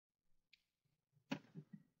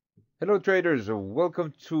Hello traders,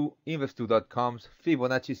 welcome to Investoo.com's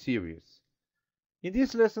Fibonacci series. In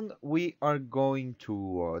this lesson, we are going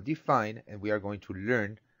to define and we are going to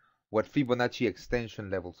learn what Fibonacci extension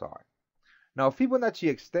levels are. Now, Fibonacci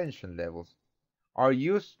extension levels are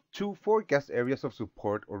used to forecast areas of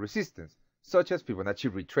support or resistance, such as Fibonacci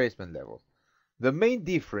retracement levels. The main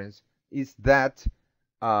difference is that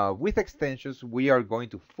with extensions, we are going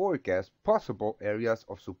to forecast possible areas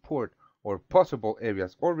of support or possible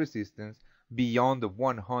areas or resistance beyond the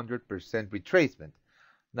 100% retracement.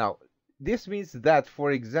 Now, this means that,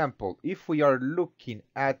 for example, if we are looking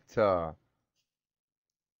at the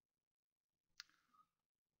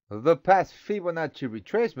past Fibonacci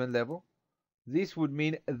retracement level, this would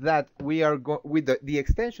mean that we are with the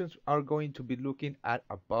extensions are going to be looking at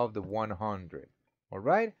above the 100. All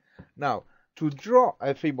right? Now, to draw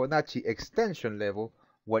a Fibonacci extension level,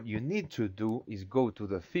 what you need to do is go to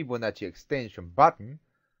the Fibonacci extension button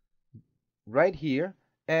right here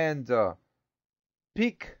and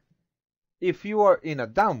pick, if you are in a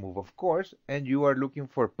down move, of course, and you are looking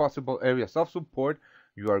for possible areas of support,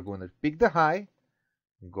 you are going to pick the high,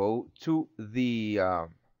 go to the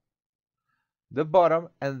bottom,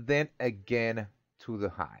 and then again to the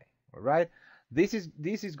high. All right? This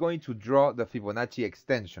is going to draw the Fibonacci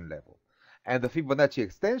extension level. And the Fibonacci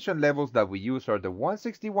extension levels that we use are the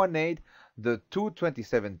 161.8, the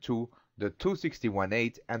 227.2, the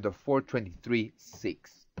 261.8, and the 423.6.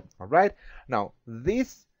 All right? Now,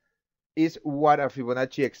 this is what a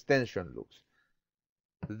Fibonacci extension looks.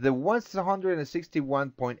 The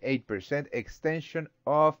 161.8% extension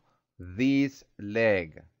of this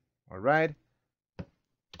leg. All right?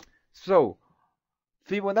 So,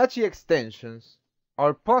 Fibonacci extensions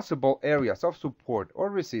are possible areas of support or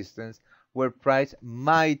resistance where price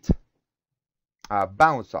might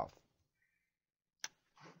bounce off.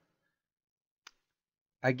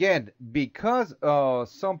 Again, because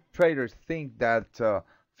some traders think that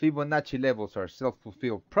Fibonacci levels are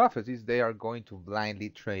self-fulfilled prophecies, they are going to blindly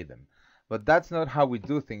trade them. But that's not how we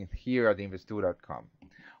do things here at Investoo.com.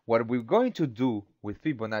 What we're going to do with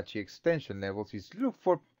Fibonacci extension levels is look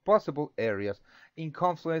for possible areas in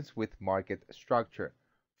confluence with market structure.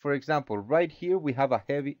 For example, right here we have a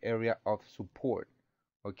heavy area of support,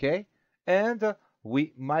 okay? And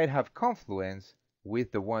we might have confluence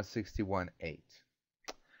with the 161.8.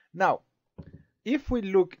 Now, if we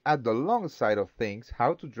look at the long side of things,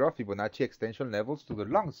 how to draw Fibonacci extension levels to the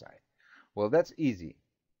long side? Well, that's easy.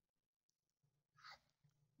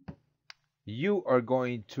 You are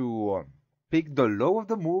going to pick the low of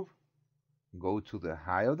the move, go to the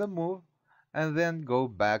high of the move, and then go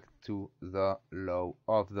back to the low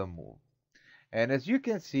of the move. And as you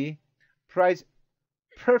can see, price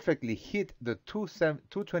perfectly hit the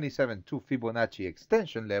 227.2 Fibonacci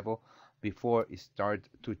extension level before it starts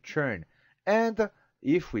to churn. And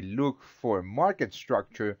if we look for market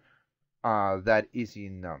structure that is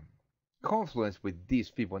in confluence with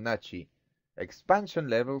these Fibonacci expansion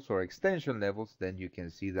levels or extension levels, then you can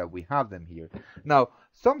see that we have them here. Now,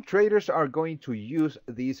 some traders are going to use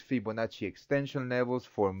these Fibonacci extension levels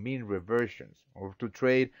for mean reversions or to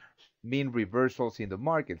trade mean reversals in the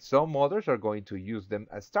market. Some others are going to use them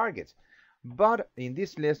as targets. But in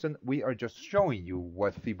this lesson, we are just showing you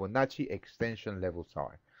what Fibonacci extension levels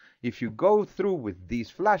are. If you go through with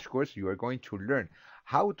these flashcards, you are going to learn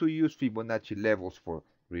how to use Fibonacci levels for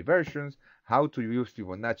reversions, how to use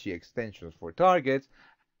Fibonacci extensions for targets,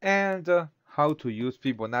 and how to use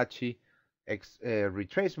Fibonacci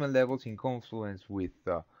retracement levels in confluence with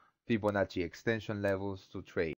Fibonacci extension levels to trade.